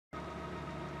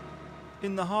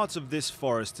In the heart of this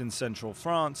forest in central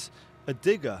France, a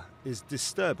digger is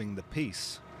disturbing the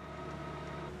peace.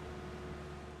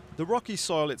 The rocky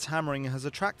soil it's hammering has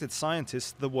attracted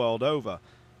scientists the world over,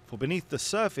 for beneath the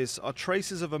surface are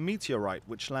traces of a meteorite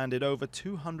which landed over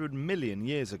 200 million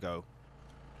years ago.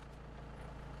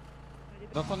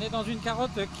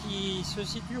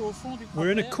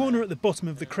 We're in a corner at the bottom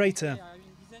of the crater.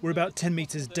 We're about 10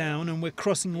 meters down and we're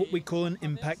crossing what we call an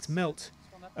impact melt,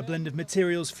 a blend of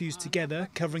materials fused together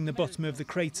covering the bottom of the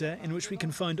crater in which we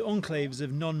can find enclaves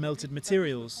of non-melted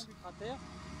materials.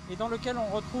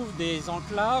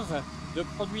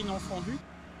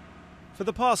 For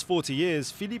the past 40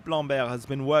 years, Philippe Lambert has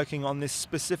been working on this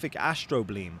specific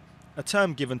astrobleme, a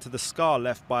term given to the scar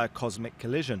left by a cosmic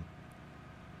collision.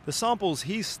 The samples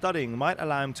he's studying might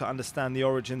allow him to understand the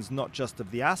origins not just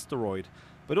of the asteroid,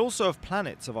 but also of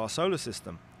planets of our solar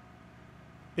system.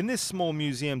 In this small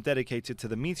museum dedicated to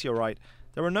the meteorite,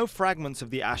 there are no fragments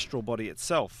of the astral body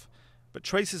itself, but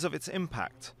traces of its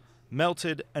impact,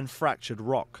 melted and fractured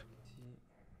rock.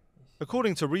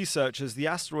 According to researchers, the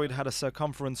asteroid had a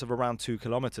circumference of around 2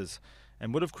 kilometers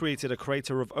and would have created a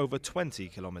crater of over 20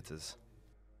 kilometers.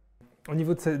 Au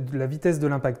niveau de la vitesse de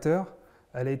l'impacteur,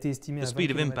 the speed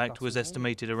of impact was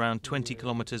estimated around 20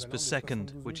 kilometers per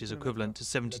second, which is equivalent to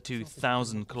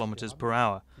 72,000 kilometers per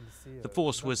hour. The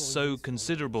force was so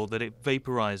considerable that it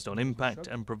vaporized on impact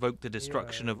and provoked the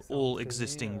destruction of all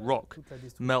existing rock,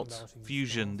 melt,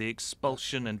 fusion, the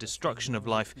expulsion and destruction of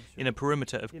life in a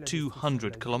perimeter of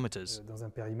 200 kilometers.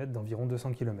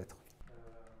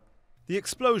 The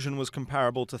explosion was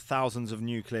comparable to thousands of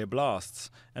nuclear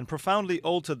blasts and profoundly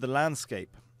altered the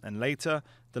landscape and later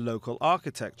the local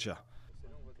architecture.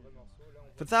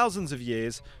 For thousands of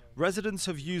years, residents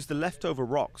have used the leftover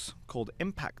rocks, called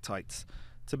impactites,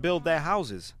 to build their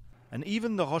houses, and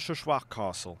even the Rochechouart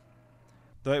castle,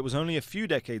 though it was only a few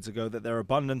decades ago that their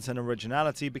abundance and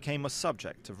originality became a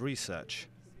subject of research.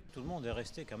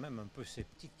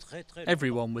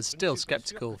 Everyone was still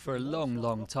skeptical for a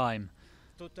long time.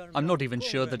 I'm not even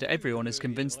sure that everyone is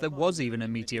convinced there was even a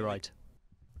meteorite.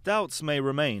 Doubts may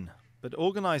remain, but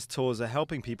organized tours are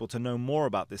helping people to know more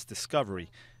about this discovery,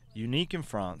 unique in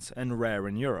France and rare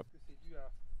in Europe.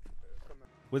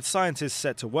 With scientists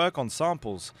set to work on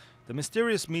samples, the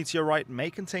mysterious meteorite may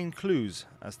contain clues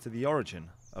as to the origin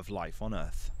of life on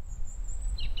Earth.